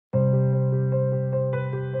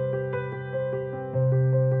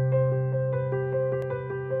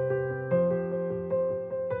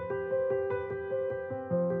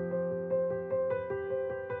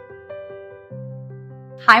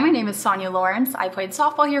Hi, my name is Sonia Lawrence. I played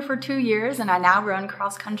softball here for 2 years and I now run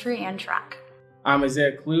cross country and track. I'm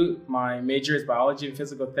Isaiah Clute. My major is biology and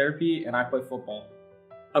physical therapy, and I play football.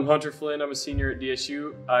 I'm Hunter Flynn. I'm a senior at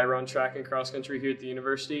DSU. I run track and cross country here at the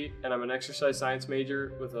university, and I'm an exercise science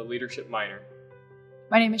major with a leadership minor.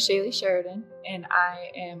 My name is Shaylee Sheridan, and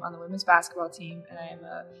I am on the women's basketball team, and I am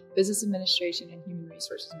a business administration and human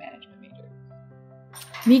resources management major.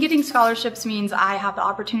 Me getting scholarships means I have the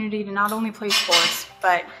opportunity to not only play sports,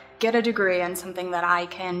 but get a degree in something that I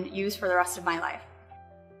can use for the rest of my life.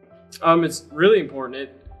 It's really important.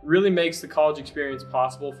 It really makes the college experience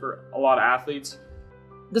possible for a lot of athletes.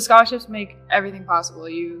 The scholarships make everything possible.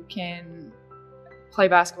 You can play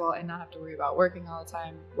basketball and not have to worry about working all the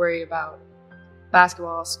time, worry about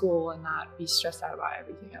basketball, school, and not be stressed out about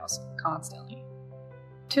everything else constantly.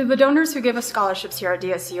 To the donors who give us scholarships here at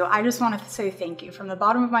DSU, I just want to say thank you from the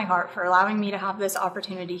bottom of my heart for allowing me to have this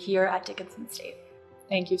opportunity here at Dickinson State.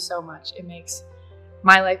 Thank you so much. It makes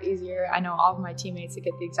my life easier. I know all of my teammates that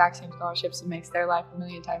get the exact same scholarships. It makes their life a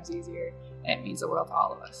million times easier, and it means the world to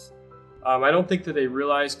all of us. I don't think that they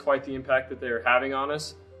realize quite the impact that they're having on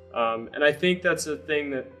us. And I think that's a thing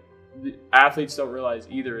that the athletes don't realize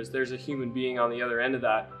either, is there's a human being on the other end of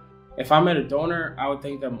that. If I met a donor, I would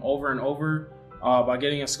thank them over and over. By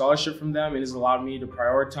getting a scholarship from them, it has allowed me to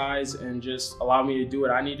prioritize and just allow me to do what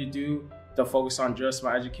I need to do to focus on just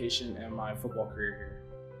my education and my football career here.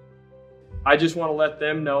 I just want to let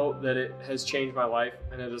them know that it has changed my life,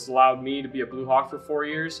 and it has allowed me to be a Blue Hawk for 4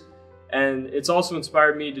 years. And it's also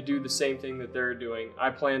inspired me to do the same thing that they're doing.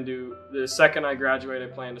 The second I graduate, I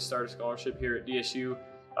plan to start a scholarship here at DSU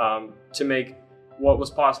to make what was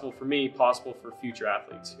possible for me possible for future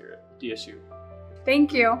athletes here at DSU.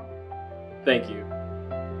 Thank you. Thank you.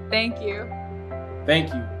 Thank you.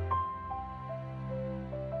 Thank you.